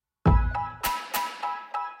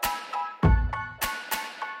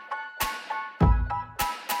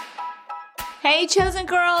Hey, Chosen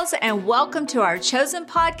Girls, and welcome to our Chosen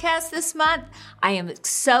podcast this month. I am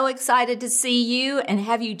so excited to see you and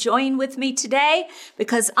have you join with me today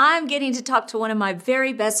because I'm getting to talk to one of my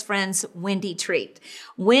very best friends, Wendy Treat.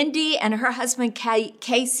 Wendy and her husband,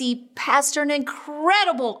 Casey, pastor an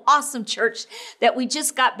incredible, awesome church that we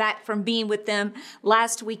just got back from being with them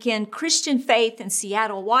last weekend, Christian Faith in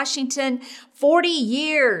Seattle, Washington. 40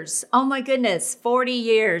 years. Oh my goodness, 40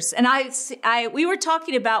 years. And we were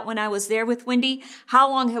talking about when I was there with Wendy,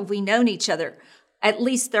 how long have we known each other? At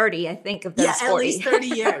least 30, I think, of those 40. At least 30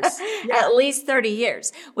 years. Yeah. At least 30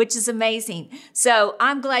 years, which is amazing. So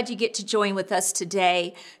I'm glad you get to join with us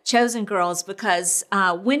today, Chosen Girls, because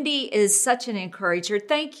Wendy is such an encourager.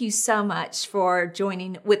 Thank you so much for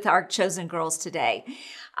joining with our Chosen Girls today.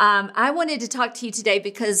 I wanted to talk to you today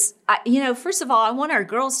because, first of all, I want our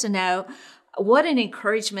girls to know what an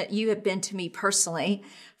encouragement you have been to me personally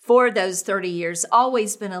for those 30 years.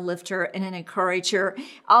 Always been a lifter and an encourager,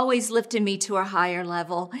 always lifted me to a higher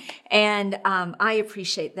level. And I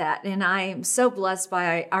appreciate that. And I am so blessed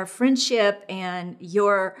by our friendship and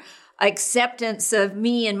your acceptance of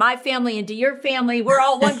me and my family into your family. We're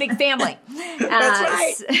all one big family.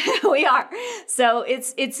 That's right. We are. So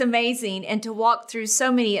it's amazing. And to walk through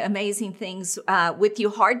so many amazing things with you,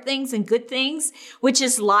 hard things and good things, which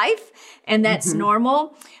is life. And that's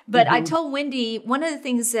normal. But I told Wendy, one of the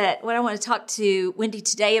things what I want to talk to Wendy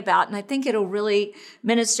today about, and I think it'll really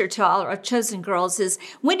minister to all our Chosen Girls, is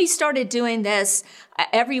Wendy started doing this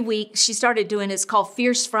every week. She started doing it's called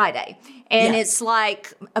Fierce Friday. And it's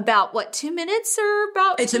like about 2 minutes or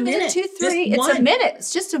about it's 2 minutes, 2, 3. Just it's a minute.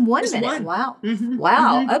 It's just in one just minute. One. Wow. Mm-hmm.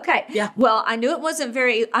 Wow. Mm-hmm. Okay. Yeah. Well, I knew it wasn't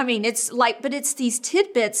but it's these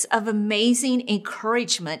tidbits of amazing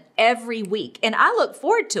encouragement every week. And I look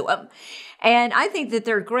forward to them. And I think that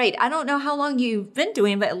they're great. I don't know how long you've been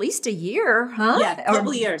doing, but at least a year, huh? Yeah, a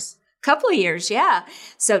couple of years. Couple of years, yeah.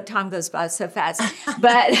 So time goes by so fast,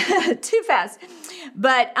 but too fast.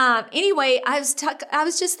 But anyway, I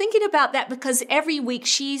was just thinking about that because every week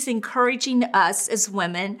she's encouraging us as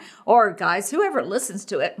women or guys, whoever listens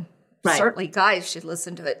to it. Right. Certainly guys should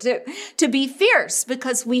listen to it too, to be fierce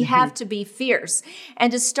because we have to be fierce.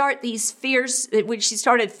 And to start these fierce, when she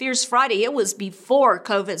started Fierce Friday, it was before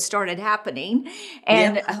COVID started happening.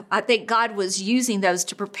 And I think God was using those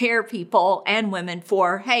to prepare people and women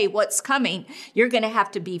for, hey, what's coming? You're going to have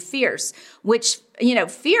to be fierce, which,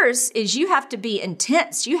 fierce is you have to be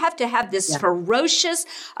intense. You have to have this ferocious,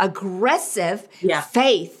 aggressive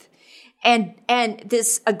faith. And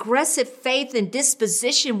this aggressive faith and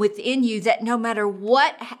disposition within you that no matter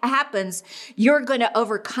what happens, you're going to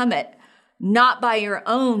overcome it, not by your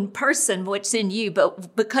own person, what's in you,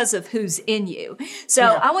 but because of who's in you. So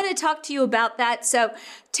I want to talk to you about that. So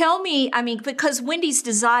tell me, because Wendy's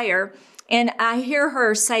desire, and I hear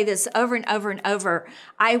her say this over and over and over,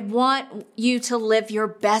 I want you to live your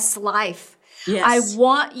best life. Yes. I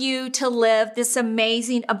want you to live this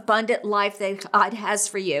amazing, abundant life that God has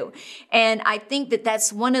for you. And I think that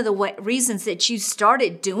that's one of the reasons that you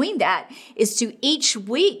started doing that is to each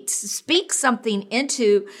week speak something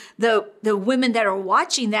into the women that are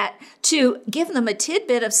watching that, to give them a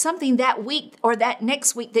tidbit of something that week or that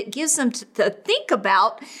next week that gives them to think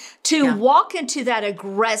about, to walk into that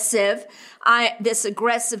this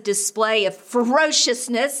aggressive display of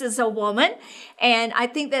ferociousness as a woman. And I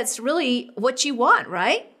think that's really what you want,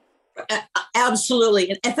 right?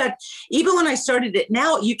 Absolutely. In fact, even when I started it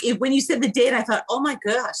now, when you said the date, I thought, oh my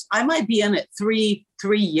gosh, I might be in it three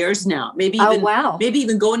years now, maybe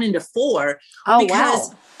even going into 4. Oh, wow.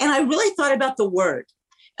 And I really thought about the word.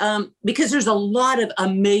 Because there's a lot of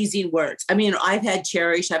amazing words. I've had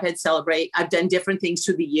cherish, I've had celebrate, I've done different things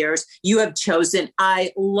through the years. You have chosen.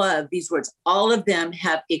 I love these words. All of them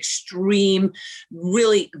have extreme,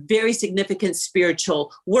 really very significant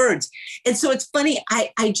spiritual words. And so it's funny.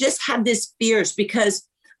 I just have this fierce because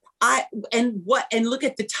look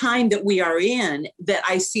at the time that we are in, that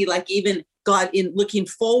I see, like, even God in looking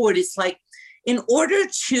forward, it's like, in order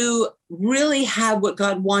to really have what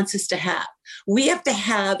God wants us to have, we have to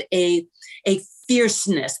have a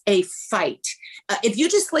fierceness, a fight. If you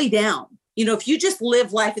just lay down, if you just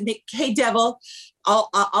live life and think, hey, devil,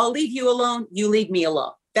 I'll leave you alone, you leave me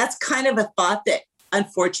alone. That's kind of a thought that,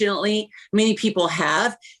 unfortunately, many people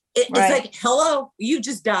have. It's like, hello, you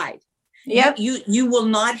just died. Yep. You will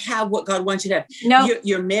not have what God wants you to have. No.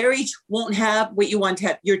 Your marriage won't have what you want to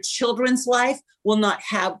have. Your children's life will not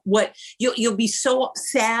have what you'll be so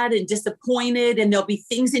sad and disappointed. And there'll be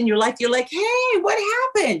things in your life. You're like, hey, what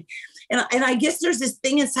happened? And I guess there's this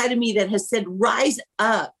thing inside of me that has said, rise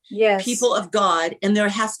up, Yes. people of God. And there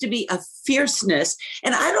has to be a fierceness.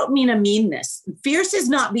 And I don't mean a meanness. Fierce is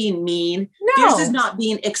not being mean. No. Fierce is not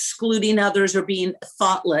being excluding others or being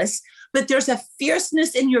thoughtless. But there's a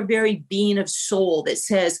fierceness in your very being of soul that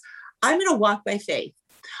says, I'm going to walk by faith.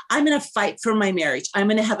 I'm going to fight for my marriage. I'm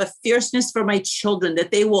going to have a fierceness for my children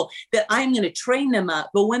that I'm going to train them up.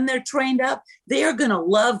 But when they're trained up, they are going to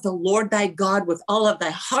love the Lord thy God with all of thy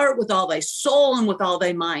heart, with all thy soul, and with all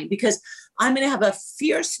thy mind, because I'm going to have a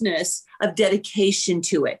fierceness of dedication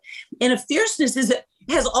to it. And a fierceness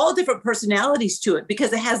has all different personalities to it,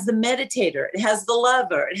 because it has the meditator, it has the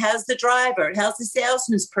lover, it has the driver, it has the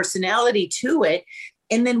salesman's personality to it.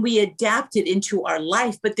 And then we adapt it into our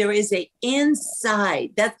life. But there is a inside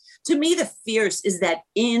that, to me, the fierce is that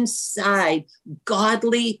inside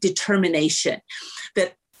godly determination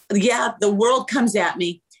that, yeah, the world comes at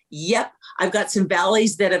me. Yep. I've got some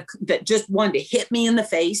valleys that just wanted to hit me in the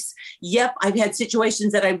face. Yep. I've had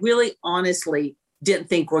situations that I really honestly didn't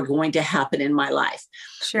think were going to happen in my life.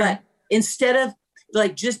 Sure. But instead of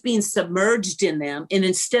like just being submerged in them, and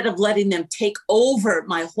instead of letting them take over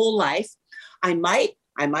my whole life, I might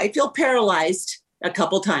feel paralyzed a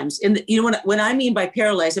couple times. And when I mean by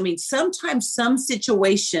paralyzed, I mean, sometimes some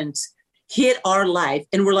situations hit our life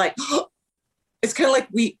and we're like, oh, it's kind of like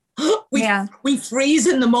we freeze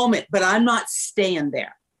in the moment, but I'm not staying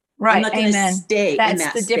there. Right. I'm not going to stay That's in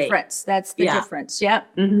that the state. difference. That's the difference.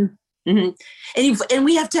 Yep. Mm-hmm. Mm-hmm. And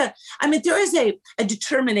we have to, there is a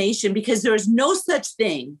determination, because there is no such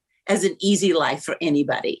thing as an easy life for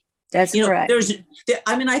anybody. That's correct.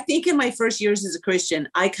 I think in my first years as a Christian,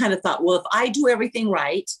 I kind of thought, well, if I do everything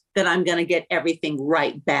right, then I'm going to get everything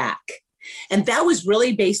right back. And that was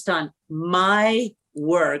really based on my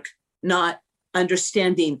work, not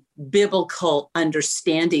understanding biblical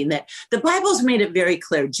understanding. That the Bible's made it very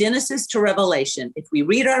clear, Genesis to Revelation. If we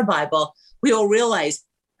read our Bible, we will realize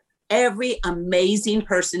every amazing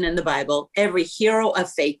person in the Bible, every hero of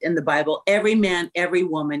faith in the Bible, every man, every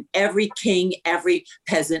woman, every king, every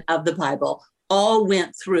peasant of the Bible, all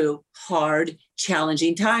went through hard,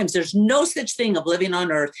 challenging times. There's no such thing of living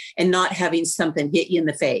on earth and not having something hit you in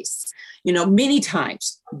the face. Many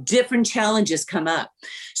times different challenges come up.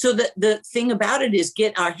 So the thing about it is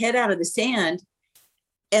get our head out of the sand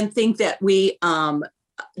and think that we,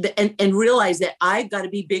 and realize that I've got to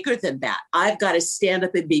be bigger than that. I've got to stand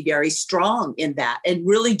up and be very strong in that and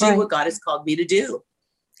really do what God has called me to do.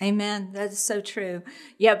 Amen. That is so true.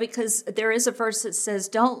 Yeah, because there is a verse that says,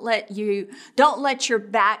 don't let your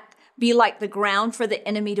back be like the ground for the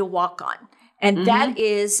enemy to walk on. And that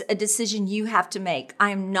is a decision you have to make.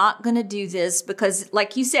 I am not going to do this, because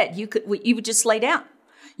like you said, you would just lay down.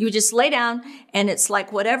 You would just lay down, and it's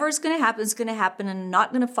like, whatever is going to happen is going to happen, and I'm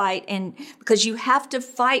not going to fight. And because you have to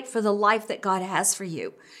fight for the life that God has for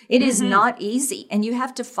you. It is not easy, and you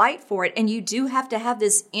have to fight for it. And you do have to have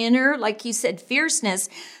this inner, like you said, fierceness,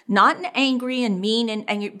 not an angry and mean and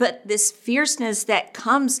angry, but this fierceness that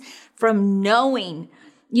comes from knowing.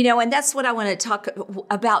 And that's what I want to talk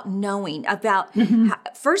about, knowing about.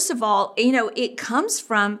 First of all, it comes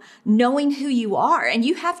from knowing who you are, and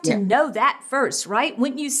you have to know that first, right?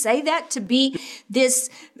 Wouldn't you say that, to be this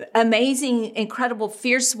amazing, incredible,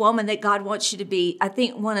 fierce woman that God wants you to be? I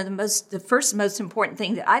think one of the first most important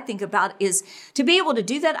thing that I think about is to be able to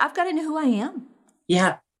do that. I've got to know who I am.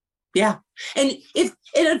 Yeah. Yeah. And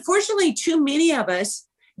unfortunately, too many of us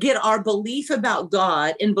get our belief about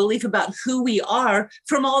God and belief about who we are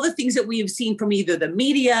from all the things that we have seen from either the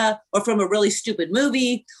media or from a really stupid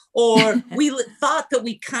movie, or we thought that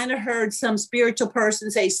we kind of heard some spiritual person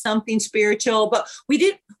say something spiritual, but we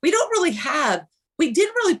didn't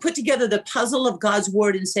really put together the puzzle of God's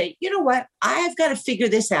word and say, you know what, I've got to figure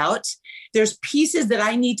this out. There's pieces that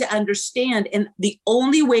I need to understand. And the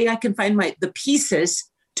only way I can find the pieces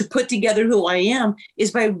to put together who I am is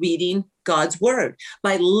by reading God's word,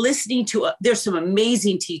 by listening to, there's some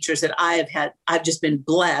amazing teachers that I've just been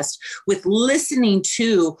blessed with listening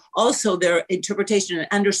to also their interpretation and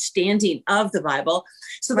understanding of the Bible,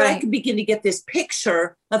 so that I can begin to get this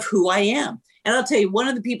picture of who I am. And I'll tell you, one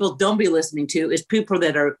of the people don't be listening to is people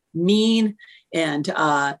that are mean and,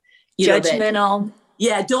 judgmental.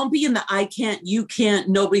 Don't be in the I can't, you can't,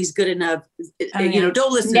 nobody's good enough.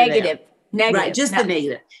 Don't listen Negative. to them. Right, just the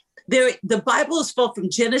negative. The Bible is full from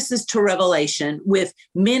Genesis to Revelation with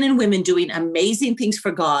men and women doing amazing things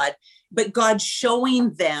for God, but God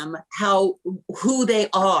showing them who they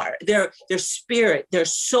are, their spirit, their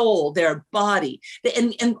soul, their body.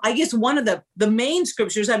 And I guess one of the main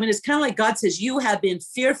scriptures, it's kind of like God says, you have been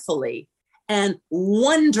fearfully and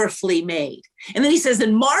wonderfully made. And then he says,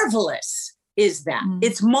 and marvelous. is that.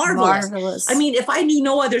 It's marvelous. Marvelous. I mean, if I knew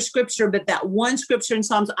no other scripture but that one scripture in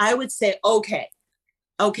Psalms, I would say, okay,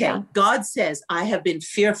 Yeah. God says, I have been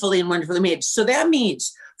fearfully and wonderfully made. So that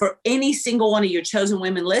means for any single one of your chosen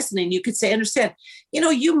women listening, you could say, understand,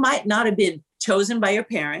 you might not have been chosen by your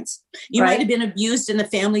parents. You might have been abused in the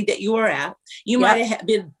family that you were at. You might have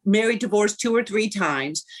been married, divorced 2 or 3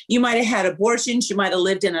 times. You might have had abortions. You might have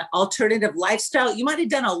lived in an alternative lifestyle. You might have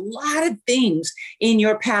done a lot of things in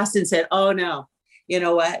your past and said, oh no, you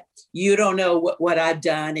know what? You don't know what I've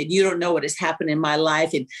done, and you don't know what has happened in my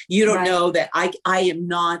life. And you don't know that I am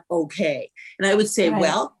not okay. And I would say,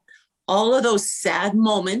 well, all of those sad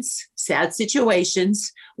moments, sad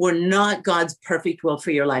situations were not God's perfect will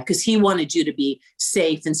for your life, because he wanted you to be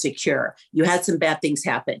safe and secure. You had some bad things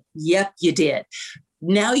happen. Yep, you did.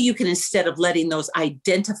 Now you can, instead of letting those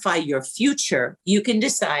identify your future, you can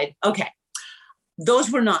decide, okay,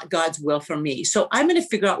 those were not God's will for me. So I'm going to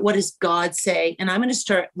figure out, what does God say? And I'm going to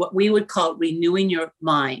start what we would call renewing your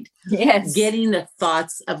mind. Yes. Getting the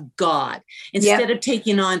thoughts of God instead of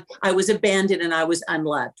taking on, I was abandoned and I was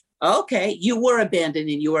unloved. Okay, you were abandoned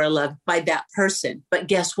and you were loved by that person. But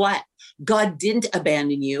guess what? God didn't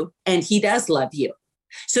abandon you, and he does love you.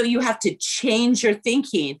 So you have to change your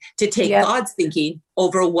thinking to take God's thinking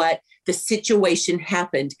over what the situation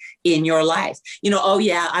happened in your life.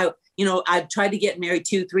 I've tried to get married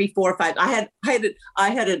 2, 3, 4, 5. I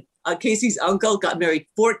had Casey's uncle got married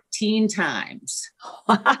 14 times.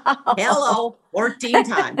 Wow. Hello, 14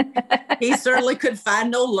 times. He certainly could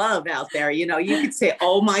find no love out there. You could say,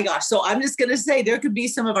 oh my gosh. So I'm just going to say, there could be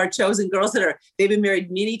some of our chosen girls they've been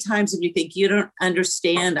married many times, and you think, you don't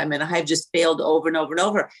understand. I mean, I've just failed over and over and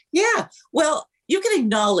over. Yeah. Well, you can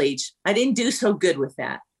acknowledge, I didn't do so good with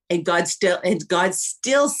that. And God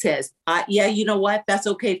still says, you know what? That's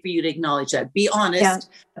okay for you to acknowledge that. Be honest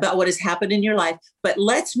about what has happened in your life. But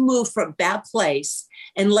let's move from that place,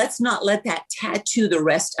 and let's not let that tattoo the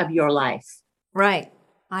rest of your life. Right.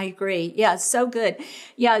 I agree. Yeah, so good.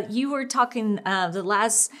 Yeah, you were talking the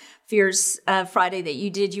last Fierce Friday that you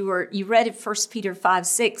did. You read it 1 Peter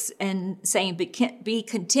 5:6 and saying, be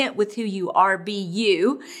content with who you are, be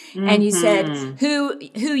you. Mm-hmm. And you said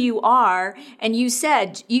who you are, and you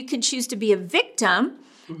said you can choose to be a victim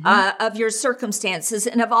of your circumstances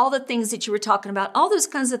and of all the things that you were talking about, all those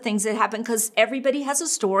kinds of things that happen, because everybody has a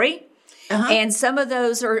story, and some of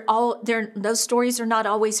those those stories are not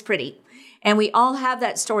always pretty. And we all have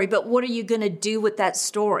that story, but what are you going to do with that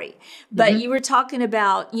story? But you were talking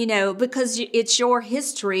about, because it's your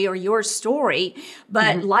history or your story,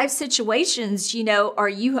 but life situations, are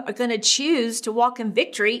you going to choose to walk in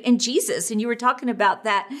victory in Jesus? And you were talking about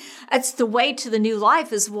that. That's the way to the new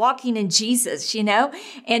life, is walking in Jesus,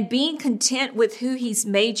 and being content with who he's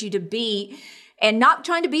made you to be, and not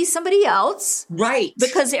trying to be somebody else. Right.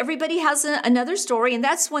 Because everybody has another story. And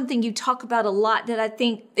that's one thing you talk about a lot that I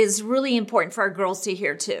think is really important for our girls to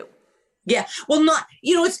hear too. Yeah. Well,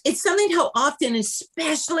 it's something how often,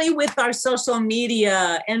 especially with our social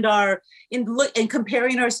media and and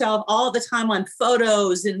comparing ourselves all the time on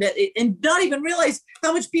photos, and not even realize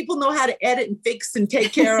how much people know how to edit and fix and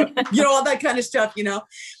take care of, all that kind of stuff,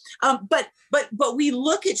 But we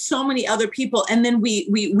look at so many other people, and then we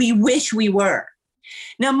wish we were.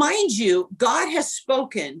 Now, mind you, God has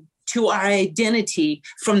spoken to our identity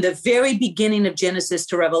from the very beginning of Genesis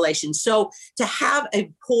to Revelation. So to have a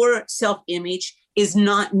poor self-image is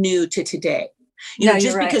not new to today.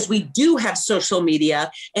 Because we do have social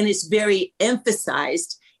media and it's very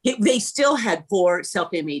emphasized, they still had poor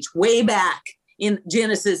self-image way back in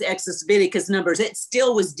Genesis, Exodus, Leviticus, Numbers. It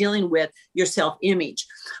still was dealing with your self-image.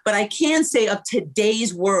 But I can say, of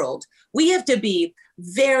today's world, we have to be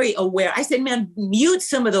very aware. I said, man, mute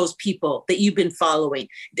some of those people that you've been following.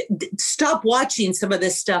 Stop watching some of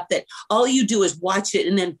this stuff that all you do is watch it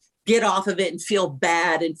and then get off of it and feel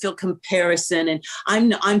bad and feel comparison. And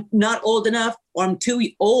I'm not old enough, or I'm too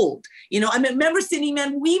old. I remember Cindy,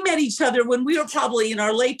 man, we met each other when we were probably in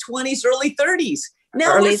our late 20s, early 30s.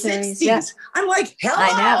 Now we're 60s. Yeah. I'm like,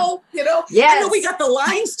 hello, Yes. I know we got the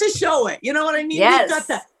lines to show it. You know what I mean? Yes. We've got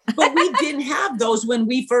that. But we didn't have those when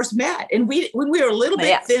we first met. And when we were a little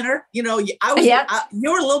bit thinner, I was,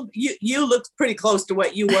 you're a little, you looked pretty close to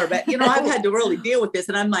what you were, but I've had to really deal with this.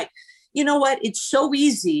 And I'm like, you know what? It's so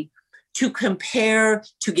easy to compare,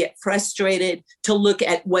 to get frustrated, to look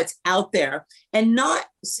at what's out there and not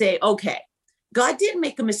say, okay, God didn't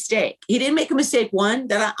make a mistake. He didn't make a mistake. One,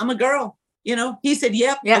 that I'm a girl. He said,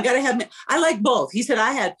 yep, I got to have, I like both. He said,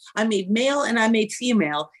 I made male and I made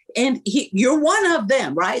female, and you're one of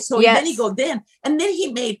them. Right. So then and then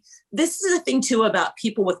he made, this is the thing too, about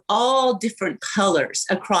people with all different colors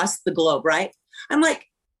across the globe. Right. I'm like,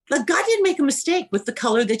 Like God didn't make a mistake with the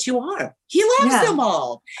color that you are. He loves them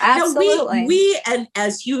all. Absolutely. Now and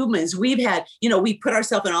as humans, we've had, we put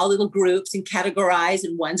ourselves in all little groups and categorize,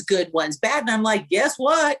 and one's good, one's bad. And I'm like, guess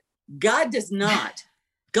what? God does not.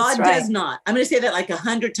 God does not. I'm going to say that like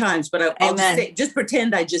 100 times, but I'll just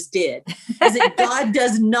pretend I just did. Is that God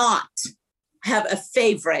does not have a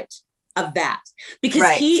favorite of that, because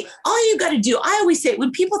all you got to do, I always say,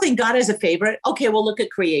 when people think God has a favorite, okay, well, look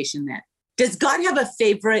at creation then. Does God have a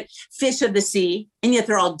favorite fish of the sea? And yet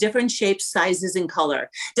they're all different shapes, sizes, and color.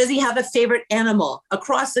 Does he have a favorite animal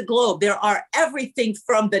across the globe? There are everything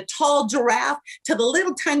from the tall giraffe to the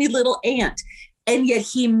little tiny little ant. And yet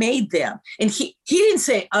he made them. And he didn't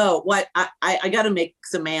say, oh, what, I got to make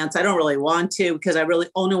some ants. I don't really want to, because I really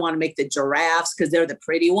only want to make the giraffes because they're the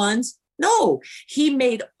pretty ones. No, he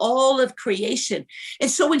made all of creation. And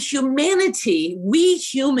so in humanity, we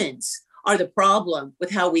humans are the problem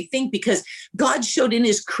with how we think, because God showed in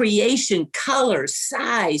his creation color,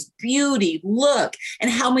 size, beauty, look,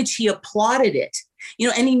 and how much he applauded it.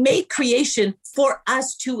 And he made creation for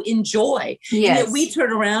us to enjoy. Yes. And yet we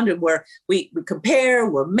turn around and we compare,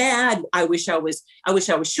 we're mad. I wish I was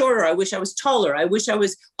shorter. I wish I was taller. I wish I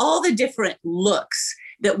was all the different looks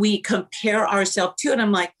that we compare ourselves to. And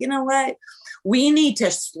I'm like, you know what? We need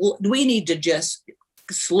to just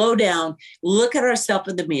slow down, look at ourselves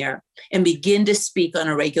in the mirror, and begin to speak on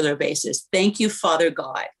a regular basis. Thank you, Father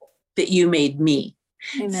God, that you made me.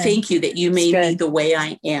 Amen. Thank you that you made me the way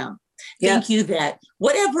I am. Thank you that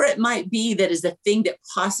whatever it might be, that is the thing that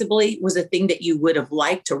possibly was a thing that you would have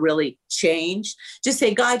liked to really change. Just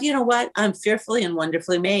say, God, you know what? I'm fearfully and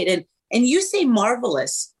wonderfully made. And you say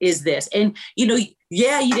marvelous is this. And, you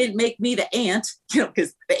didn't make me the ant,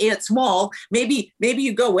 because the ant's small. Maybe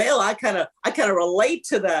you go, well, I kind of relate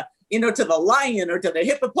to the, to the lion or to the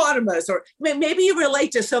hippopotamus, or maybe you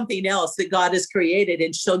relate to something else that God has created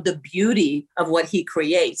and showed the beauty of what he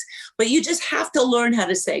creates. But you just have to learn how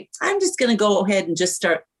to say, I'm just going to go ahead and just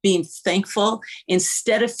start being thankful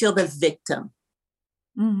instead of feel the victim.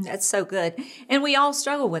 That's so good. And we all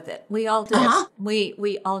struggle with it. We all do. Uh-huh.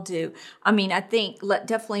 We all do. I mean, I think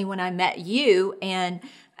definitely when I met you and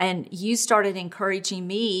you started encouraging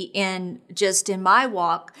me in my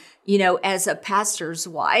walk, as a pastor's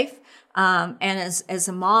wife, and as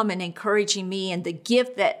a mom, and encouraging me and the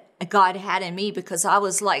gift that God had in me, because I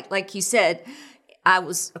was like you said,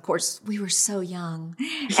 of course, we were so young,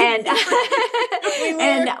 and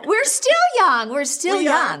and we're still young. We're still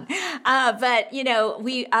young. But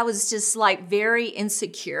I was just like very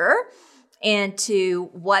insecure into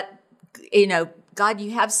what, God,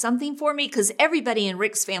 you have something for me? Because everybody in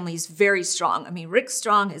Rick's family is very strong. I mean, Rick's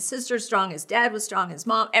strong, his sister's strong, his dad was strong, his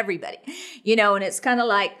mom, everybody, and it's kind of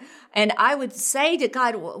like, and I would say to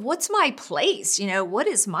God, what's my place? What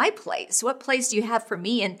is my place? What place do you have for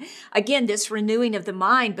me? And again, this renewing of the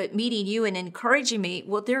mind, but meeting you and encouraging me,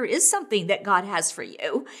 well, there is something that God has for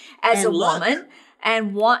you as a woman.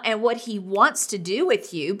 And what he wants to do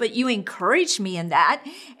with you, but you encourage me in that.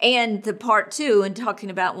 And the part two, and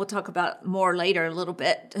we'll talk about more later a little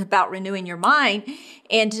bit about renewing your mind.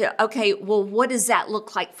 And okay, well, what does that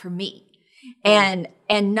look like for me? And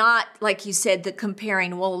not, like you said, the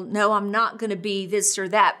comparing, well, no, I'm not going to be this or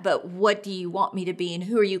that, but what do you want me to be? And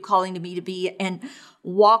who are you calling to me to be? And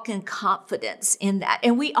walk in confidence in that.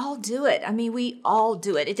 And we all do it. I mean, we all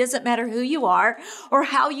do it. It doesn't matter who you are or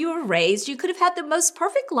how you were raised. You could have had the most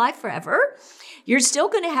perfect life forever. You're still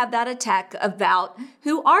going to have that attack about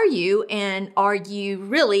who are you, and are you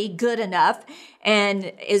really good enough?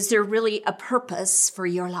 And is there really a purpose for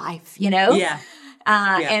your life? Yeah.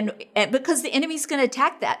 And because the enemy's going to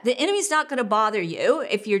attack that. The enemy's not going to bother you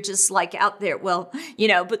if you're just like out there. Well,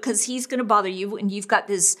 because he's going to bother you and you've got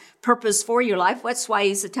this purpose for your life. That's why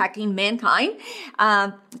he's attacking mankind,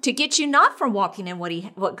 to get you not from walking in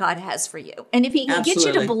what God has for you. And if he can get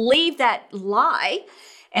you to believe that lie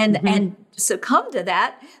and succumb to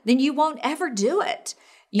that, then you won't ever do it.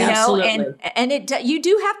 You you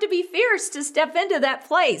do have to be fierce to step into that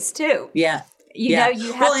place too. Yeah. You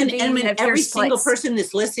have to be in a every fierce single place. person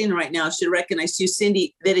that's listening right now should recognize too,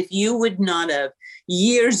 Cindy, that if you would not have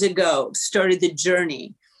years ago started the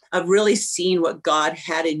journey of really seeing what God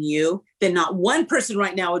had in you, then not one person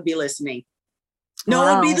right now would be listening. No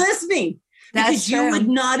one would be listening, because you would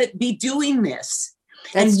not be doing this.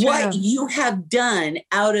 That's true. What you have done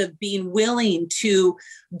out of being willing to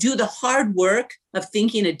do the hard work of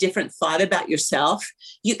thinking a different thought about yourself,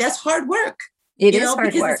 that's hard work. It is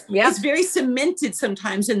hard work. It's very cemented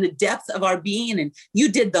sometimes in the depth of our being. And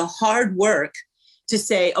you did the hard work to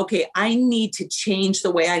say, okay, I need to change the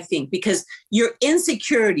way I think, because your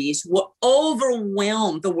insecurities will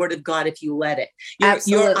overwhelm the word of God if you let it.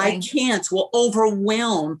 Your I can'ts will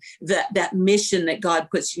overwhelm that mission that God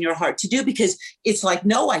puts in your heart to do, because it's like,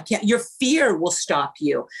 no, I can't. Your fear will stop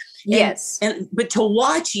you. Yes. But to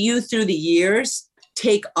watch you through the years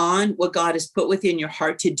take on what God has put within your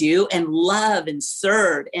heart to do and love and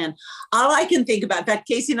serve. And all I can think about, in fact,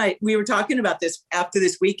 Casey and I, we were talking about this after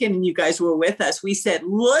this weekend and you guys were with us. We said,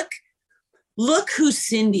 look who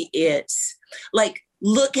Cindy is. Like,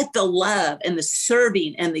 look at the love and the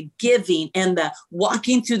serving and the giving and the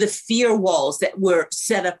walking through the fear walls that were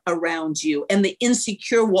set up around you and the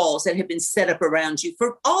insecure walls that have been set up around you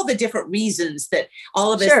for all the different reasons that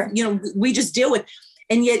all of us, we just deal with.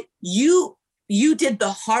 And yet you did the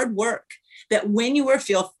hard work that when you were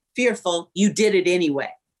fearful, you did it anyway.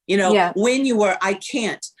 When you were, I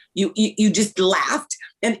can't, you just laughed.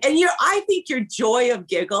 And I think your joy of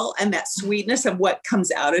giggle and that sweetness of what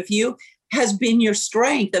comes out of you has been your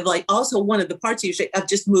strength of, like, also one of the parts of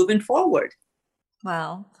just moving forward.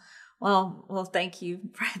 Wow. Well, thank you.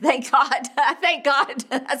 Thank God. Thank God.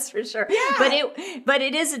 That's for sure. Yeah. But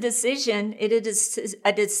it is a decision. It is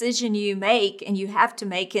a decision you make, and you have to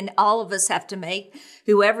make, and all of us have to make,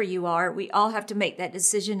 whoever you are, we all have to make that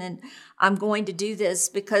decision. And I'm going to do this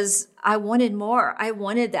because I wanted more. I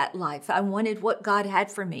wanted that life. I wanted what God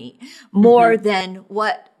had for me more than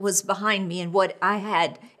what was behind me and what I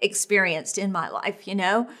had experienced in my life,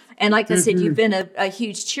 And like I said, you've been a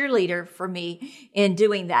huge cheerleader for me in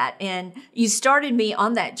doing that. And you started me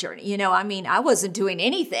on that journey. I wasn't doing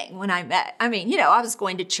anything when I met. I was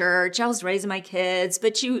going to church, I was raising my kids,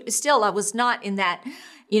 but I was not in that,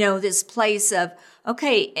 this place of,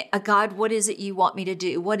 okay, God, what is it you want me to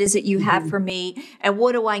do? What is it you have for me? And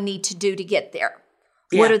what do I need to do to get there?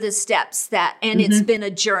 Yeah. What are the steps and it's been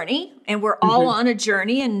a journey, and we're all on a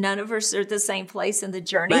journey, and none of us are at the same place in the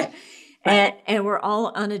journey. Right. And we're all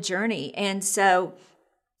on a journey. And so,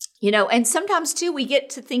 and sometimes too, we get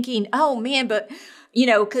to thinking, oh man, but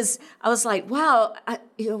because I was like, wow, I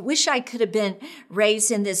wish I could have been raised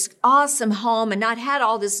in this awesome home and not had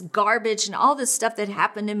all this garbage and all this stuff that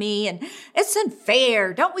happened to me. And it's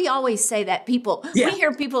unfair. Don't we always say that? We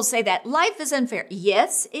hear people say that life is unfair.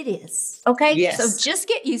 Yes, it is. Okay. Yes. So just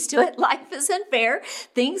get used to it. Life is unfair.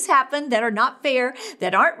 Things happen that are not fair,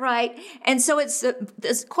 that aren't right. And so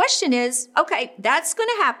this question is, okay, that's going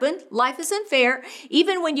to happen. Life is unfair.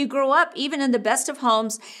 Even when you grow up, even in the best of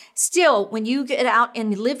homes, still, when you get out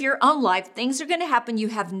and live your own life, things are going to happen you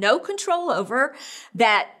have no control over,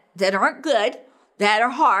 that aren't good, that are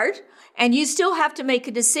hard, and you still have to make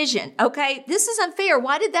a decision. Okay, this is unfair.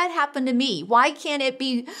 Why did that happen to me? Why can't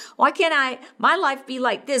my life be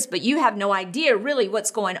like this? But you have no idea really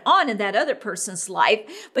what's going on in that other person's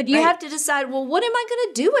life. But you have to decide, well, what am I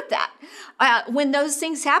going to do with that? When those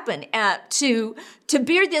things happen, to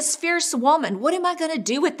be this fierce woman, what am I going to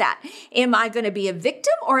do with that? Am I going to be a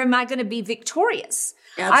victim, or am I going to be victorious?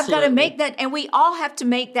 Absolutely. I've got to make that, and we all have to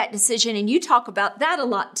make that decision. And you talk about that a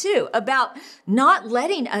lot too, about not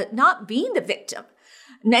being the victim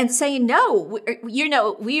and saying, no,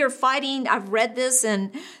 we are fighting. I've read this,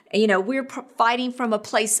 and, we're fighting from a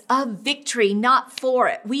place of victory, not for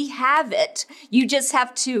it. We have it. You just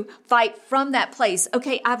have to fight from that place.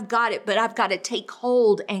 Okay, I've got it, but I've got to take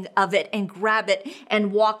hold of it and grab it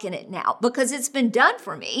and walk in it now, because it's been done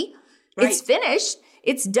for me. Right. It's finished.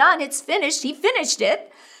 It's done. It's finished. He finished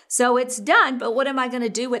it. So it's done. But what am I going to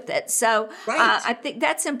do with it? So I think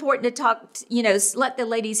that's important to talk, let the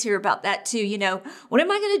ladies hear about that too. What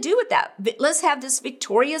am I going to do with that? Let's have this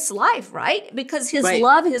victorious life, right? Because his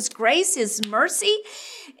love, his grace, his mercy,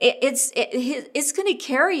 it's going to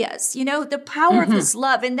carry us, the power of his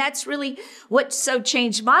love. And that's really what so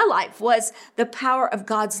changed my life, was the power of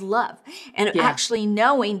God's love, and actually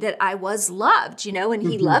knowing that I was loved, and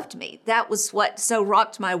he loved me. That was what so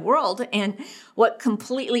rocked my world, and what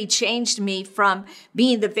completely changed me from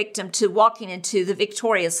being the victim to walking into the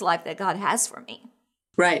victorious life that God has for me.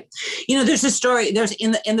 Right. There's a story, there's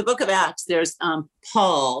in the book of Acts, there's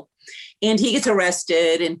Paul, and he gets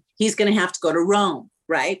arrested, and he's going to have to go to Rome.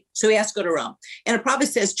 Right. So he has to go to Rome, and a prophet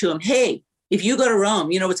says to him, hey, if you go to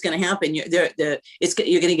Rome, you know what's going to happen. You're going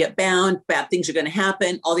to get bound. Bad things are going to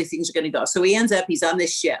happen. All these things are going to go. So he's on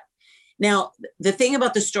this ship. Now, the thing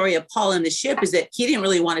about the story of Paul and the ship is that he didn't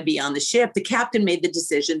really want to be on the ship. The captain made the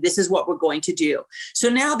decision. This is what we're going to do. So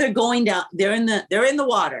now they're going down. They're in the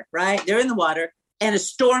water, right? They're in the water, and a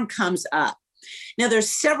storm comes up. Now, there's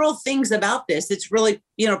several things about this that's really,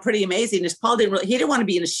 pretty amazing. Is Paul he didn't want to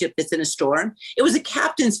be in a ship that's in a storm. It was the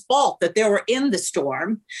captain's fault that they were in the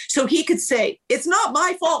storm. So he could say, it's not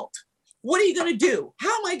my fault. what are you going to do? How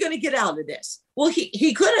am I going to get out of this? Well,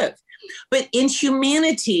 he could have. But in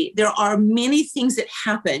humanity, there are many things that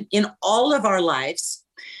happen in all of our lives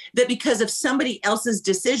that because of somebody else's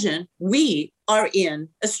decision, we are in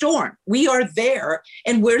a storm. We are there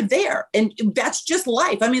and we're there. And that's just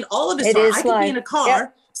life. I mean, all of us are. I could be in a car,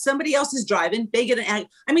 yep. Somebody else is driving, they get an accident.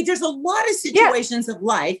 I mean, there's a lot of situations of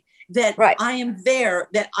life that I am there,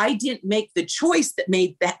 that I didn't make the choice that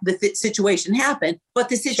made the situation happen, but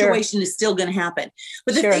the situation is still going to happen.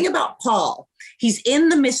 But the thing about Paul, he's in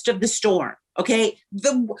the midst of the storm. Okay.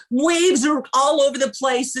 The waves are all over the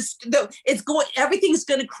place. Everything's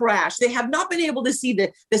going to crash. They have not been able to see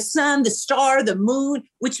the sun, the star, the moon,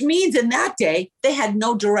 which means in that day, they had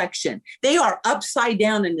no direction. They are upside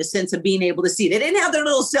down in the sense of being able to see. They didn't have their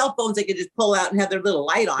little cell phones they could just pull out and have their little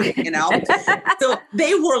light on, So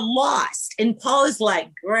they were lost. And Paul is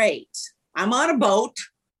like, great, I'm on a boat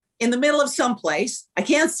in the middle of someplace. I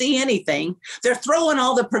can't see anything. They're throwing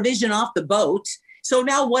all the provision off the boat. So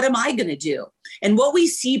now what am I going to do? And what we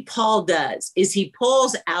see Paul does is he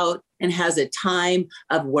pulls out and has a time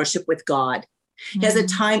of worship with God. He has a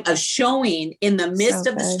time of showing in the midst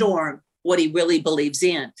of the storm what he really believes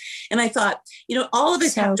in. And I thought, all of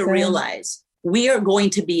us have to realize we are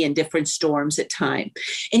going to be in different storms at time.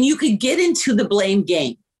 And you could get into the blame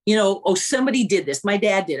game. Somebody did this. My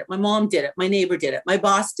dad did it. My mom did it. My neighbor did it. My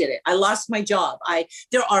boss did it. I lost my job.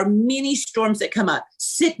 There are many storms that come up.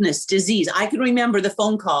 Sickness, disease. I can remember the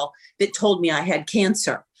phone call that told me I had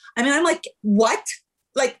cancer. I mean, I'm like, what?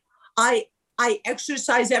 Like, I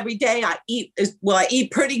exercise every day. I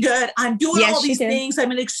eat pretty good. I'm doing all these things. I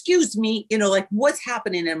mean, excuse me, what's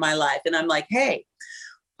happening in my life? And I'm like, hey,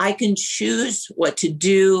 I can choose what to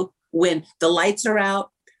do when the lights are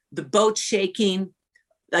out, the boat's shaking.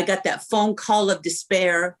 I got that phone call of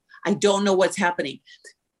despair. I don't know what's happening.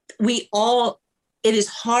 It is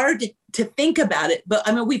hard to think about it, but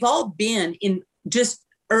I mean, we've all been in just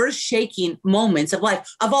earth-shaking moments of life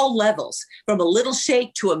of all levels, from a little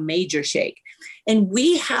shake to a major shake. And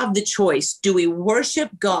we have the choice. Do we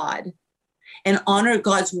worship God and honor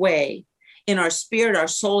God's way in our spirit, our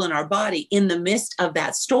soul, and our body in the midst of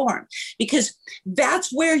that storm? Because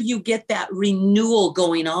that's where you get that renewal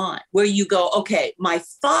going on, where you go, okay, my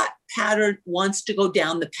thought pattern wants to go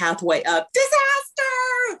down the pathway of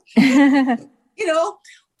disaster,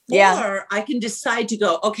 or I can decide to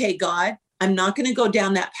go, okay, God, I'm not going to go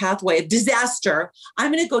down that pathway of disaster.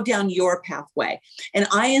 I'm going to go down your pathway. And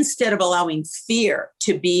instead of allowing fear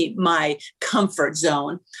to be my comfort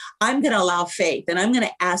zone, I'm going to allow faith, and I'm going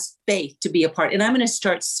to ask faith to be a part. And I'm going to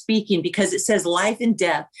start speaking, because it says life and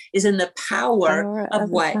death is in the power of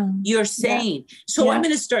what you're saying. So I'm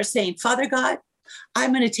going to start saying, Father God,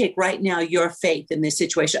 I'm going to take right now your faith in this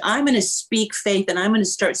situation. I'm going to speak faith, and I'm going to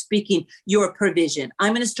start speaking your provision.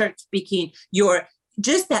 I'm going to start speaking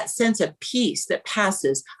just that sense of peace that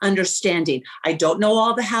passes understanding. I don't know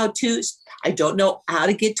all the how-tos. I don't know how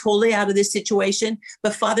to get totally out of this situation.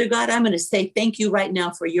 But Father God, I'm going to say thank you right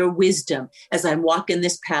now for your wisdom as I'm walking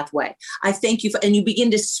this pathway. I thank you and you begin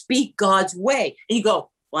to speak God's way. And you go,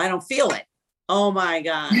 well, I don't feel it. Oh my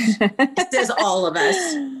gosh. It says all of us.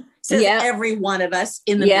 It says every one of us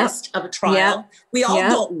in the midst of a trial. We all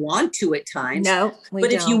don't want to at times. No,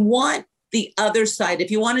 but if you want the other side, if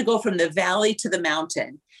you want to go from the valley to the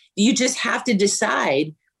mountain, you just have to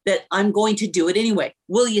decide that I'm going to do it anyway.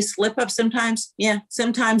 Will you slip up sometimes? Yeah.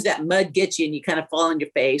 Sometimes that mud gets you and you kind of fall on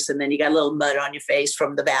your face, and then you got a little mud on your face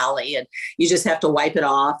from the valley, and you just have to wipe it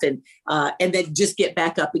off and then just get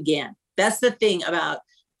back up again. That's the thing about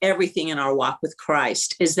everything in our walk with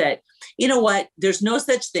Christ, is that, you know what, there's no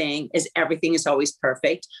such thing as everything is always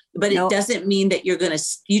perfect, but it doesn't mean that you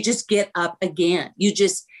just get up again. You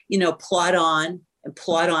just, plod on and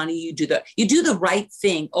plod on, and you do the right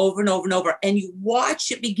thing over and over and over, and you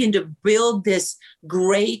watch it begin to build this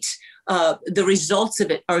great, the results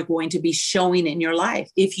of it are going to be showing in your life.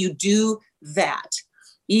 If you do that,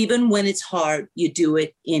 even when it's hard, you do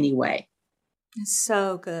it anyway.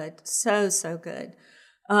 So good. So good.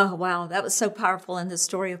 Oh, wow. That was so powerful in the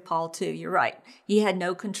story of Paul too. You're right. He had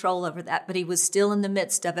no control over that, but he was still in the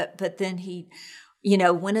midst of it. But then he,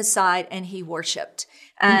 went aside and he worshiped.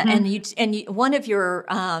 And one of your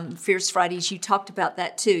Fierce Fridays, you talked about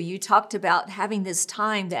that too. You talked about having this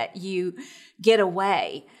time that you get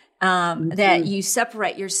away, that you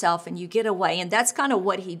separate yourself and you get away. And that's kind of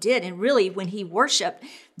what he did. And really, when he worshiped,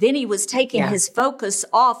 then he was taking his focus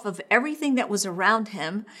off of everything that was around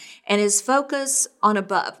him and his focus on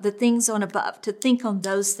above, the things on above, to think on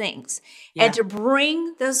those things and to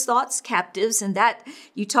bring those thoughts captives. And that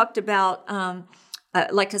you talked about,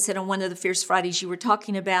 like I said, on one of the Fierce Fridays, you were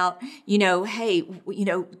talking about, hey,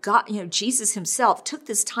 God, Jesus himself took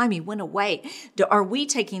this time. He went away. Are we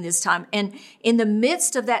taking this time? And in the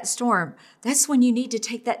midst of that storm, that's when you need to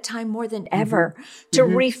take that time more than ever to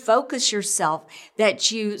refocus yourself, that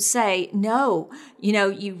you say, no,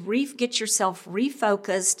 you get yourself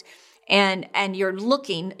refocused. And you're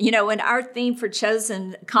looking, and our theme for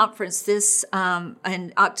Chosen Conference this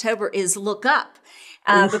in October is look up.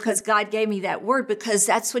 Because God gave me that word, because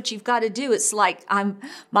that's what you've got to do. It's like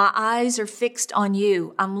my eyes are fixed on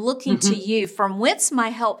you. I'm looking to you, from whence my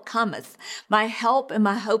help cometh. My help and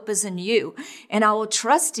my hope is in you, and I will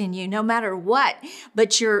trust in you no matter what.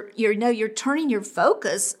 But you're turning your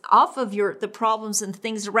focus off of the problems and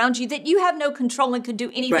things around you that you have no control and can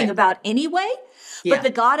do anything about anyway. Yeah. But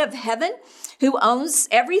the God of heaven, who owns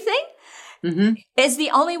everything, is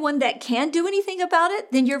the only one that can do anything about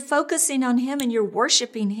it. Then you're focusing on him and you're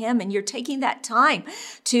worshiping him, and you're taking that time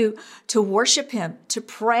to worship him, to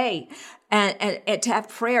pray and to have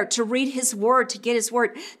prayer, to read his word, to get his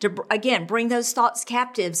word, to again bring those thoughts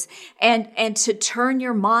captives, and to turn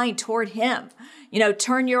your mind toward him.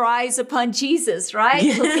 Turn your eyes upon Jesus, right?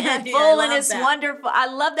 Yeah, looking at full in his wonderful. I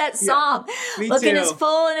love that song. Yeah, looking as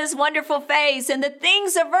full in his wonderful face, and the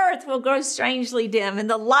things of earth will grow strangely dim in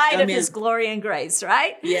the light of his glory and grace,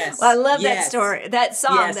 right? Yes. Well, I love that story, that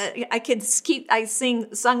song. That I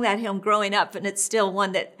sung that hymn growing up, and it's still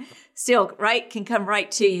one that still can come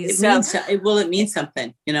right to you. It means something, It means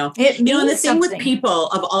and the thing something. with people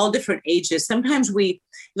of all different ages, sometimes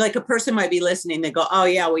like a person might be listening, they go, oh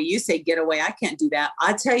yeah, well, you say get away, I can't do that.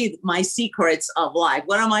 I'll tell you my secrets of life.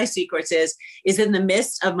 One of my secrets is in the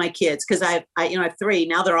midst of my kids, because I have 3,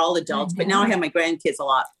 now they're all adults, but now I have my grandkids a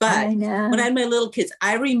lot. But when I had my little kids,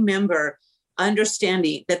 I remember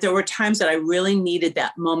understanding that there were times that I really needed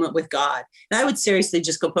that moment with God. And I would seriously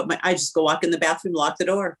just go walk in the bathroom, lock the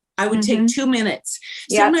door. I would take 2 minutes.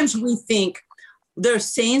 Yep. Sometimes we think they're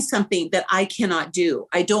saying something that I cannot do.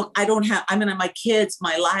 I don't have, my kids,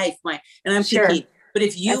 my life, and I'm thinking, but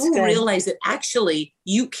if you realize that actually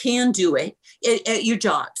you can do it at your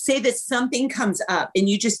job, say that something comes up and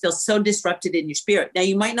you just feel so disrupted in your spirit. Now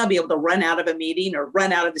you might not be able to run out of a meeting or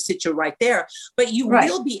run out of the situation right there, but you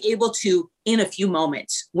will be able to in a few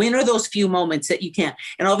moments. When are those few moments that you can?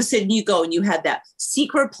 And all of a sudden you go and you have that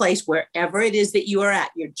secret place wherever it is that you are at,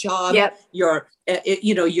 your job, your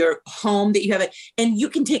home that you have it, and you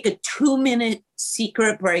can take a 2-minute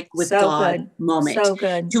secret break with God moment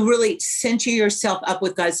to really center yourself up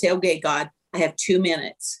with God. Say, okay, God, I have 2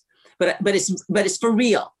 minutes, but it's for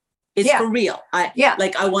real. It's for real. I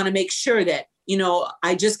want to make sure that,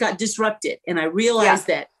 I just got disrupted and I realized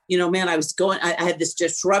that, man, I had this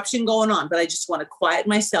disruption going on, but I just want to quiet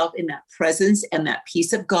myself in that presence and that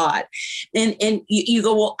peace of God. And you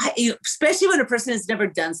go, well, especially when a person has never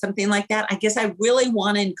done something like that, I guess I really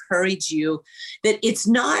want to encourage you that it's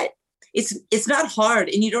not hard,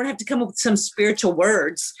 and you don't have to come up with some spiritual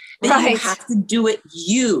words. That you have to do it.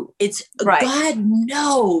 God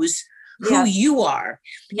knows who you are,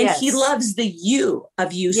 and he loves the you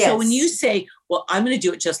of you. Yes. So when you say, well, I'm going to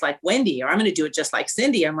do it just like Wendy, or I'm going to do it just like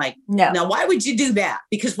Cindy, I'm like, no. Now, why would you do that?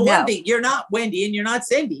 Because for one thing, you're not Wendy and you're not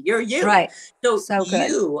Cindy, you're you. Right. So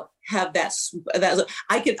you have that.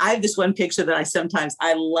 I have this one picture that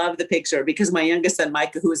I love the picture, because my youngest son,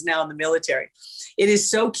 Micah, who is now in the military, it is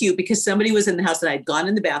so cute, because somebody was in the house and I'd gone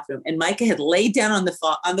in the bathroom and Micah had laid down on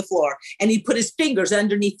the floor and he put his fingers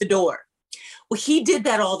underneath the door. Well, he did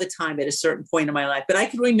that all the time at a certain point in my life, but I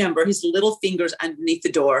could remember his little fingers underneath the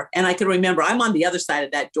door. And I could remember I'm on the other side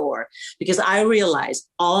of that door, because I realized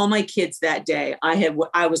all my kids that day, I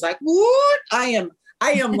was like, what? I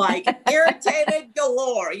am like irritated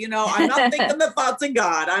galore. I'm not thinking the thoughts of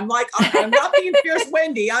God. I'm not being fierce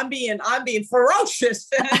Wendy. I'm being ferocious,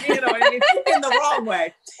 thinking the wrong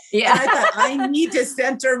way. Yeah. And I thought, I need to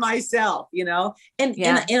center myself, and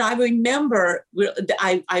I remember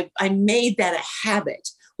I made that a habit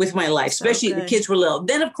with my life, especially the kids were little.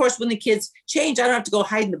 Then, of course, when the kids change, I don't have to go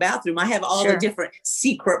hide in the bathroom. I have all the different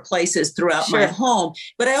secret places throughout my home,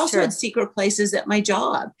 but I also had secret places at my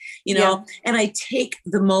job, and I take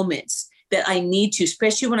the moments that I need to,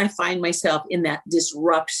 especially when I find myself in that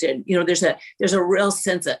disruption. There's a real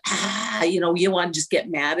sense of, you want to just get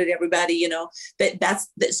mad at everybody,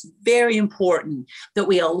 that's very important, that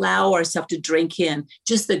we allow ourselves to drink in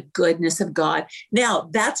just the goodness of God. Now,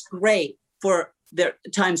 that's great for their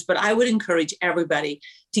times, but I would encourage everybody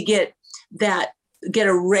to get that get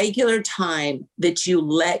a regular time that you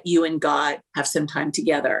let you and God have some time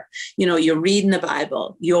together. You're reading the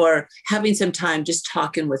Bible, you're having some time just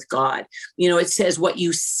talking with God. It says what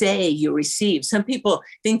you say, you receive. Some people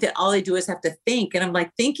think that all they do is have to think. And I'm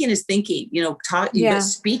like, thinking is thinking, but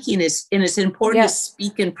speaking is, and it's important to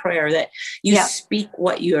speak in prayer, that you speak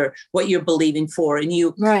what you're believing for. And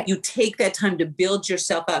you take that time to build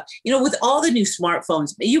yourself up. With all the new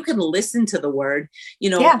smartphones, you can listen to the word,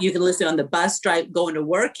 you can listen on the bus drive, going to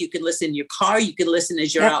work. You can listen in your car. You can listen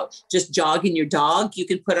as you're out just jogging your dog. You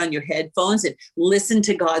can put on your headphones and listen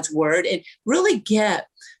to God's word and really get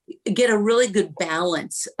a really good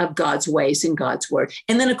balance of God's ways and God's word.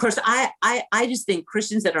 And then, of course, I just think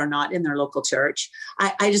Christians that are not in their local church,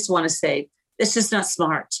 I just want to say, it's just not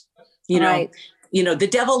smart. Right. The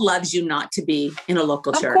devil loves you not to be in a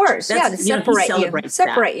local church. Of course. To separate you.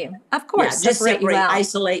 Separate you. Of course. Just separate you out.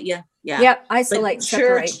 Isolate you. Yeah. Yep. Isolate, but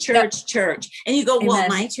separate. Church. And you go, well,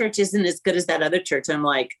 my church isn't as good as that other church. I'm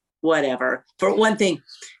like, whatever. For one thing,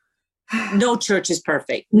 no church is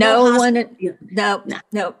perfect. No.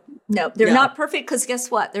 They're not perfect, because guess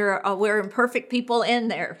what? We're imperfect people in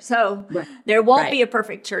there. So there won't be a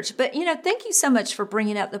perfect church. But, thank you so much for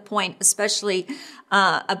bringing up the point, especially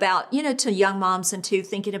about, to young moms and to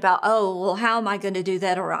thinking about, how am I going to do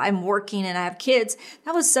that? Or I'm working and I have kids.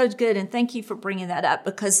 That was so good. And thank you for bringing that up,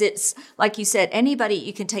 because it's like you said, anybody,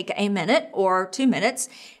 you can take a minute or 2 minutes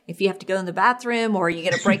if you have to go in the bathroom, or you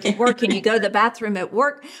get a break at work and you go to the bathroom at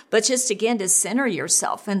work, but just again, to center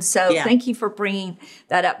yourself. And so thank you for bringing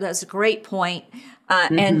that up. That's a great point.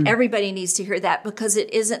 And everybody needs to hear that, because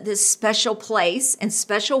it isn't this special place and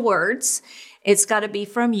special words. It's got to be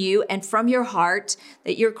from you and from your heart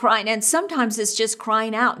that you're crying. And sometimes it's just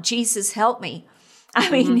crying out, Jesus, help me. I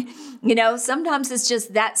mean, sometimes it's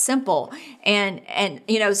just that simple. And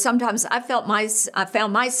sometimes I found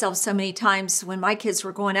myself so many times when my kids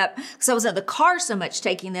were growing up, because I was in the car so much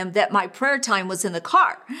taking them, that my prayer time was in the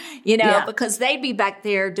car, because they'd be back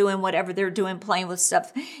there doing whatever they're doing, playing with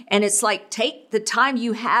stuff. And it's like, take the time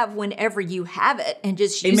you have whenever you have it and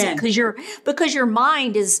just use it, because your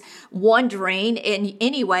mind is wandering in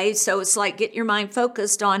anyway. So it's like, get your mind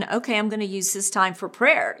focused on, okay, I'm going to use this time for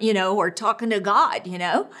prayer, or talking to God.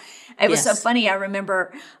 It was so funny. I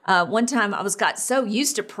remember one time I got so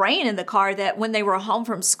used to praying in the car that when they were home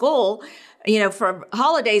from school, for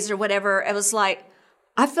holidays or whatever, it was like,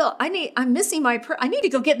 I'm missing my prayer. I need to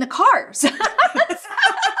go get in the car.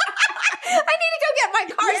 I need to go get my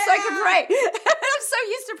car so I can pray. I'm so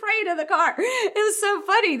used to praying in the car. It was so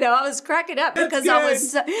funny though. I was cracking up because I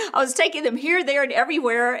was taking them here, there, and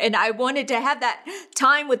everywhere. And I wanted to have that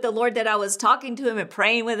time with the Lord that I was talking to him and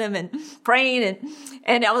praying with him and praying.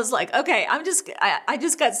 And I was like, okay, I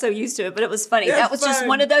just got so used to it, but it was funny. That was just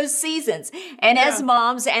one of those seasons. And as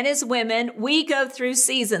moms and as women, we go through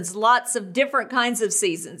seasons, lots of different kinds of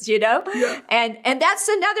seasons, Yeah. And that's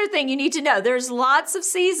another thing you need to know. There's lots of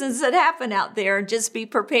seasons that happen out there, and just be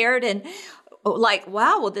prepared and like,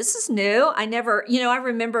 wow, well, this is new. I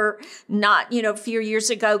remember not, a few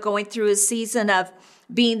years ago going through a season of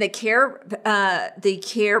being the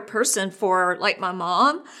care person for like my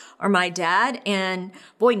mom or my dad. And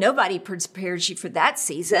boy, nobody prepares you for that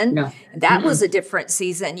season. No. That was a different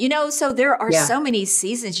season, so there are so many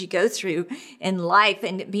seasons you go through in life,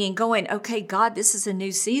 and going, okay, God, this is a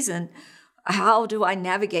new season. How do I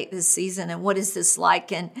navigate this season, and what is this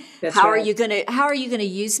like, and how are you going to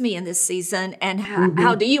use me in this season, and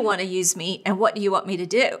how do you want to use me, and what do you want me to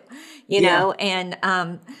do,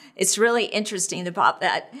 and it's really interesting about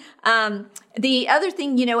that. The other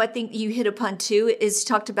thing, I think you hit upon too, is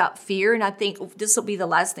talked about fear, and I think this will be the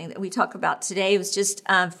last thing that we talk about today, was just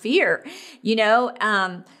fear,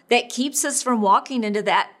 that keeps us from walking into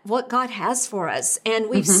that, what God has for us. And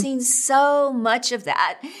we've seen so much of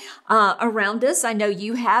that around us. I know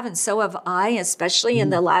you have, and so have I, especially in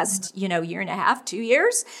the last, year and a half, 2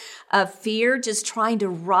 years, of fear just trying to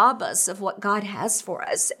rob us of what God has for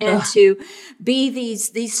us, and to be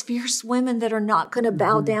these fierce women that are not going to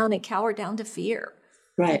bow down and cower down to fear.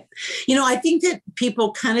 Right. I think that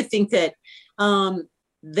people kind of think that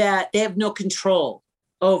that they have no control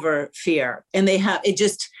over fear, and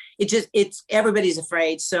it's everybody's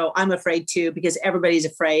afraid. So I'm afraid too, because everybody's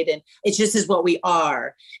afraid, and it just is what we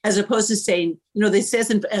are, as opposed to saying, this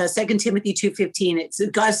says in 2 Timothy 2:15, it's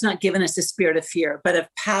God's not given us a spirit of fear, but of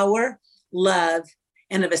power, love,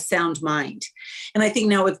 and of a sound mind. And I think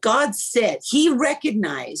now if God said, he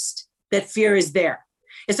recognized that fear is there.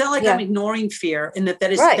 It's not like I'm ignoring fear and that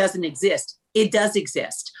doesn't exist. It does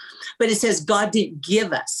exist. But it says God didn't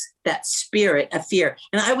give us that spirit of fear.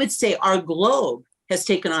 And I would say our globe has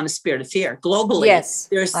taken on a spirit of fear. Globally, Yes,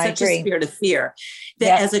 there is I such agree. a spirit of fear that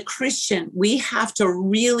Yep. as a Christian, we have to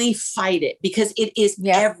really fight it because it is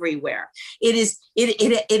Yep. everywhere. It is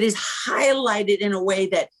highlighted in a way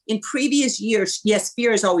that in previous years, yes,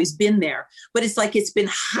 fear has always been there, but it's like it's been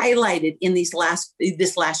highlighted in this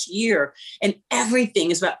last year, and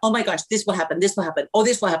everything is about, oh my gosh, this will happen, this will happen, oh,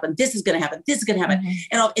 this will happen, this is going to happen, this is going to happen,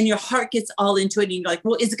 and your heart gets all into it, and you're like,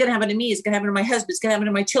 well, is it going to happen to me? Is it going to happen to my husband? It's going to happen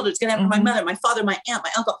to my children? It's going to happen to my mother, my father, my aunt,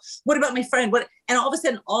 my uncle? What about my friend? What? And all of a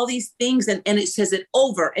sudden, all these things, and it says it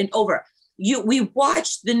over and over. We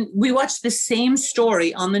watch the same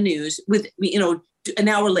story on the news with, an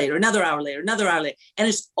hour later, another hour later, another hour later, and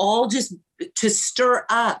it's all just to stir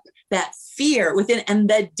up that fear within. And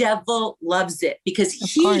the devil loves it because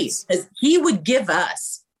he would give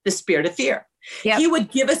us the spirit of fear. Yep. He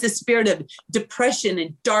would give us a spirit of depression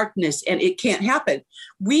and darkness, and it can't happen.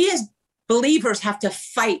 We as believers have to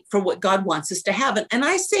fight for what God wants us to have. And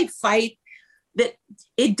I say fight, that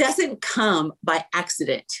it doesn't come by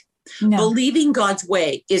accident. No. Believing God's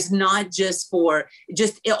way is not just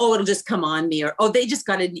it'll just come on me, or, they just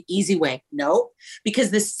got an easy way. No,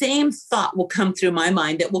 because the same thought will come through my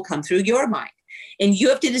mind that will come through your mind. And you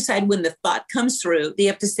have to decide when the thought comes through, you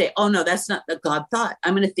have to say, oh no, that's not the God thought.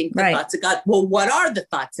 I'm going to think the thoughts of God. Well, what are the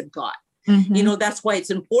thoughts of God? Mm-hmm. That's why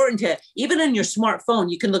it's important to, even on your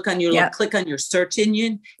smartphone, you can look on your, click on your search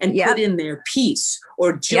engine and put in there peace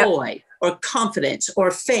or joy or confidence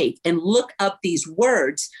or faith, and look up these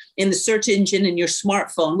words in the search engine in your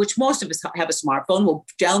smartphone, which most of us have a smartphone. We'll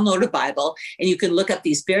download a Bible and you can look up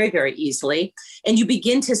these very, very easily. And you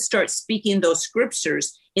begin to start speaking those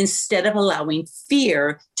scriptures instead of allowing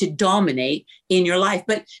fear to dominate in your life.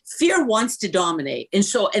 But fear wants to dominate. And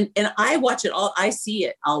so, and I watch it all, I see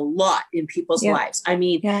it a lot in people's lives. I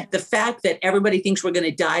mean, the fact that everybody thinks we're going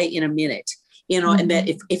to die in a minute, and that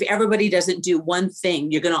if everybody doesn't do one thing,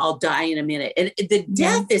 you're going to all die in a minute. And the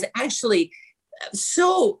death is actually it's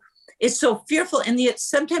so fearful. And yet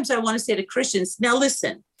sometimes I want to say to Christians, now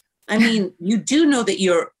listen, I mean, you do know that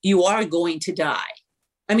you are going to die.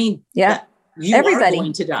 I mean, everybody are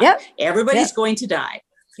going to die. Yep. Everybody's going to die.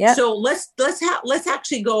 Yep. So let's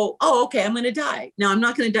actually go, oh, okay, I'm going to die. Now I'm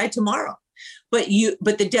not going to die tomorrow. But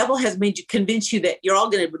the devil has made you convince you that you're all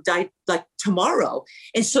going to die like tomorrow.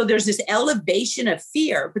 And so there's this elevation of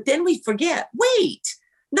fear, but then we forget, wait,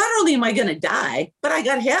 not only am I going to die, but I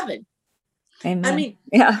got heaven. Amen. I mean,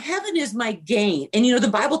 heaven is my gain. And, the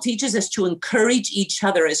Bible teaches us to encourage each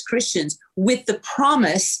other as Christians with the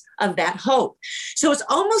promise of that hope. So it's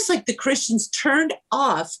almost like the Christians turned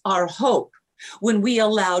off our hope when we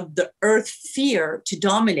allowed the earth fear to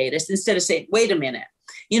dominate us, instead of saying, wait a minute.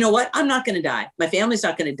 You know what? I'm not going to die. My family's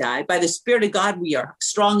not going to die. By the Spirit of God, we are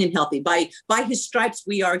strong and healthy. By his stripes,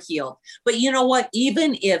 we are healed. But you know what?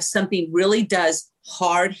 Even if something really does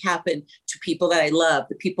hard happen to people that I love,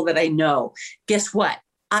 the people that I know, guess what?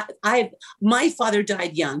 My father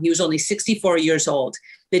died young. He was only 64 years old.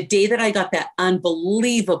 The day that I got that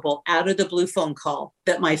unbelievable out of the blue phone call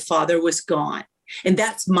that my father was gone. And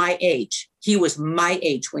that's my age. He was my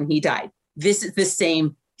age when he died. This is the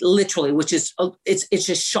same, literally, which is, it's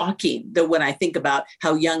just shocking that when I think about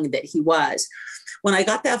how young that he was. When I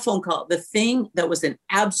got that phone call, the thing that was an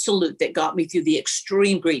absolute that got me through the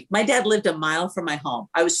extreme grief. My dad lived a mile from my home.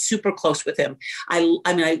 I was super close with him. I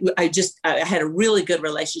had a really good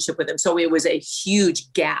relationship with him. So it was a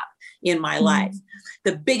huge gap in my life.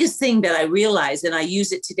 The biggest thing that I realized, and I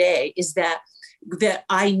use it today, is that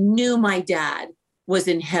I knew my dad was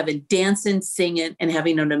in heaven, dancing, singing, and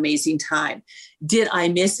having an amazing time. Did I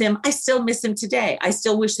miss him? I still miss him today. I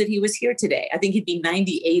still wish that he was here today. I think he'd be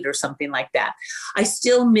 98 or something like that. I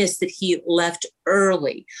still miss that he left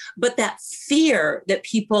early. But that fear that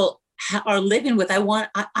people are living with,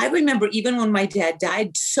 I remember even when my dad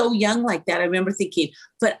died so young like that, I remember thinking,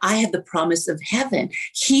 but I have the promise of heaven.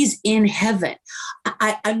 He's in heaven.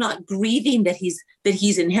 I'm not grieving that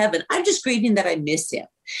he's in heaven. I'm just grieving that I miss him.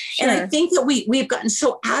 Sure. And I think that we've gotten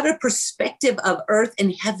so out of perspective of earth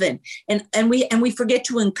and heaven, and we forget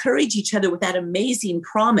to encourage each other with that amazing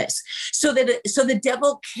promise, so the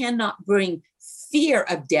devil cannot bring fear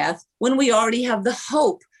of death when we already have the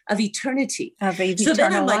hope of eternity. So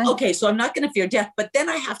then I'm like, okay, so I'm not going to fear death, but then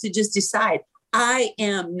I have to just decide, I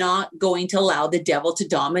am not going to allow the devil to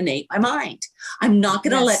dominate my mind. I'm not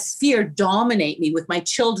going to let fear dominate me with my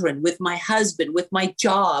children, with my husband, with my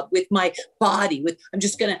job, with my body.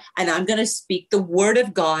 I'm going to speak the word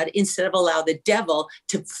of God instead of allow the devil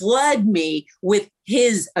to flood me with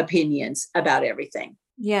his opinions about everything.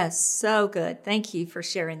 Yes, so good. Thank you for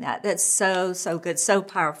sharing that. That's so, so good, so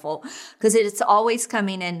powerful, because it's always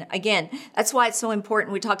coming in. Again, that's why it's so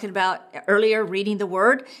important. We're talking about earlier reading the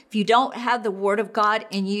Word. If you don't have the Word of God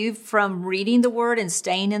in you from reading the Word and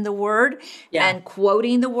staying in the Word and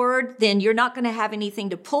quoting the Word, then you're not going to have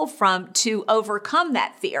anything to pull from to overcome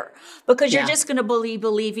that fear, because you're just going to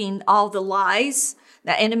believing all the lies.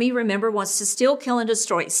 The enemy, remember, wants to steal, kill, and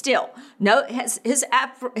destroy. Still, no,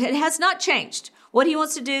 it has not changed. What he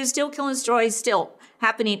wants to do, steal, kill, and destroy, is still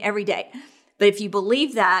happening every day. But if you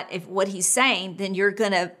believe that, if what he's saying, then you're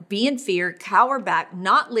going to be in fear, cower back,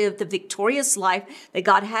 not live the victorious life that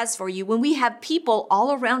God has for you. When we have people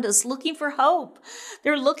all around us looking for hope,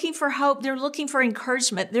 they're looking for hope. They're looking for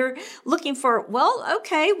encouragement. They're looking for,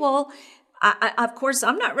 I, of course,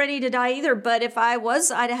 I'm not ready to die either. But if I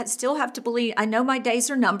was, I'd still have to believe. I know my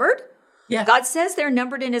days are numbered. Yeah. God says they're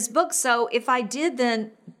numbered in his book. So if I did,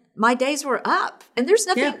 then my days were up, and there's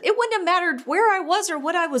nothing, it wouldn't have mattered where I was or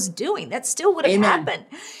what I was doing. That still would have happened.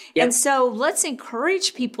 Yep. And so let's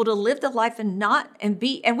encourage people to live the life and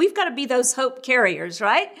we've got to be those hope carriers,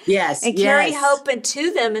 right? Yes. And carry hope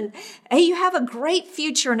into them. And hey, you have a great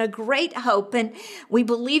future and a great hope. And we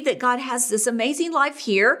believe that God has this amazing life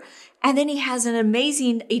here, and then he has an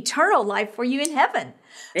amazing eternal life for you in heaven.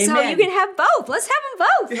 Amen. So you can have both. Let's have them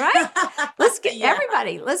both, right? Let's get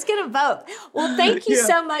everybody. Let's get them both. Well, thank you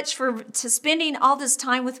so much for spending all this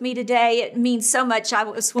time with me today. It means so much.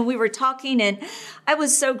 When we were talking, and it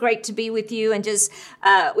was so great to be with you. And just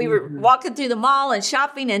we were walking through the mall and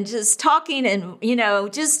shopping and just talking, and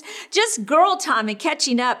just girl time and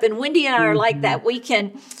catching up. And Wendy and I are like that. We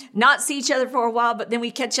can not see each other for a while, but then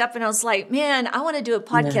we catch up. And I was like, man, I want to do a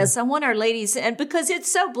podcast. I want our ladies, and because it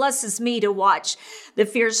so blesses me to watch the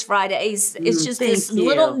Fierce Fridays. It's just this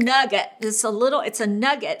little nugget. It's a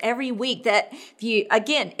nugget every week that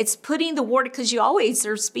it's putting the word, because you always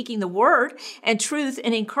are speaking the word and truth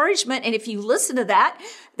and encouragement. And if you listen to that,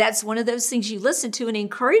 that's one of those things you listen to and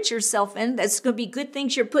encourage yourself in. That's going to be good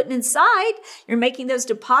things you're putting inside. You're making those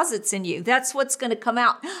deposits in you. That's what's going to come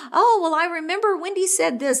out. Oh, well, I remember Wendy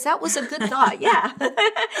said this. That was a good thought. Yeah.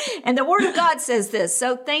 And the word of God says this.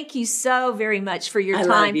 So thank you so very much for your time.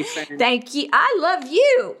 Love you, friend. Thank you. I love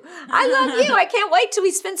you. I can't wait till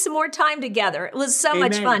we spend some more time together. It was so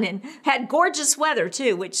much fun, and had gorgeous weather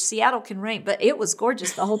too, which Seattle can rain, but it was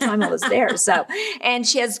gorgeous the whole time I was there. So, and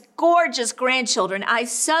she has gorgeous grandchildren. I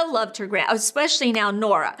so loved her especially now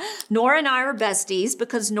Nora. Nora and I are besties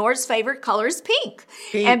because Nora's favorite color is pink.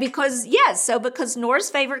 And because Nora's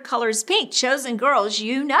favorite color is pink, Chosen Girls,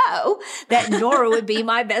 you know that Nora would be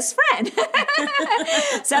my best friend.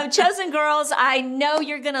 So Chosen Girls, I know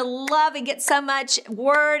you're going to love and get so much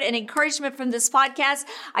word and encouragement from this podcast.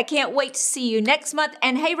 I can't wait to see you next month.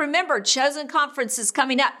 And hey, remember, Chosen Conference is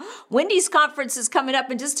coming up. Wendy's conference is coming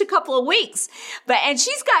up in just a couple of weeks. And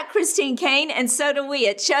she's got Christine Kane, and so do we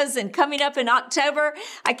at Chosen, coming up in October.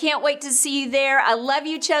 I can't wait to see you there. I love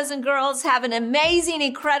you, Chosen Girls. Have an amazing,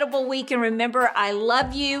 incredible week. And remember, I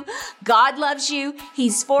love you. God loves you.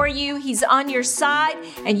 He's for you. He's on your side,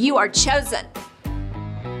 and you are chosen.